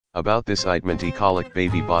About this Anti-Colic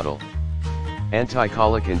baby bottle.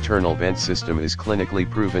 Anti-Colic internal vent system is clinically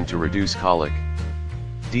proven to reduce colic,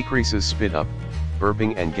 decreases spit up,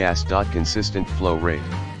 burping and gas. Consistent flow rate.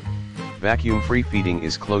 Vacuum-free feeding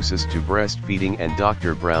is closest to breastfeeding, and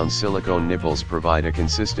Dr. Brown's silicone nipples provide a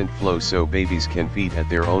consistent flow so babies can feed at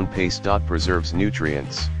their own pace. Preserves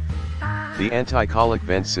nutrients. The anti-colic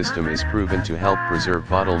vent system is proven to help preserve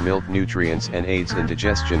bottle milk nutrients and aids in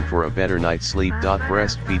digestion for a better night's sleep.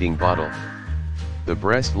 Breastfeeding bottle. The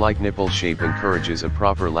breast-like nipple shape encourages a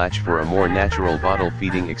proper latch for a more natural bottle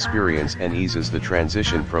feeding experience and eases the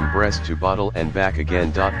transition from breast to bottle and back again.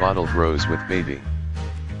 Bottle grows with baby.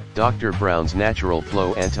 Dr. Brown's natural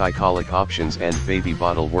flow anti-colic options and baby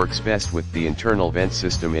bottle works best with the internal vent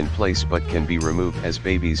system in place but can be removed as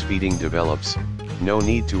baby's feeding develops. No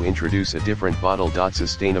need to introduce a different bottle.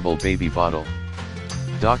 Sustainable baby bottle.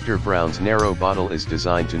 Dr. Brown's narrow bottle is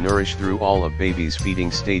designed to nourish through all of baby's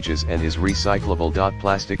feeding stages and is recyclable.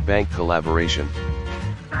 Plastic Bank collaboration.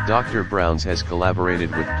 Dr. Brown's has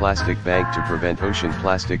collaborated with Plastic Bank to prevent ocean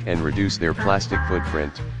plastic and reduce their plastic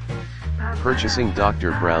footprint. Purchasing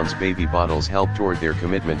Dr. Brown's baby bottles help toward their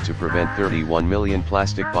commitment to prevent 31 million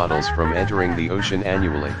plastic bottles from entering the ocean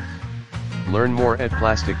annually. Learn more at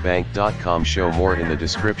plasticbank.com. Show more in the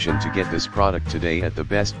description to get this product today at the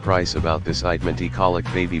best price. About this Anti-Colic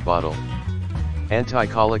baby bottle.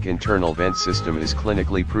 Anti-colic internal vent system is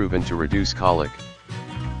clinically proven to reduce colic,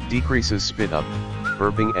 decreases spit up,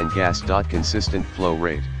 burping and gas. Consistent flow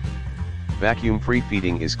rate. Vacuum-free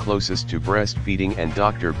feeding is closest to breastfeeding, and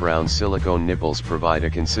Dr. Brown's silicone nipples provide a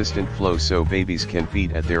consistent flow so babies can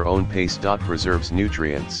feed at their own pace. Preserves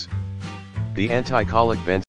nutrients. The anti-colic vent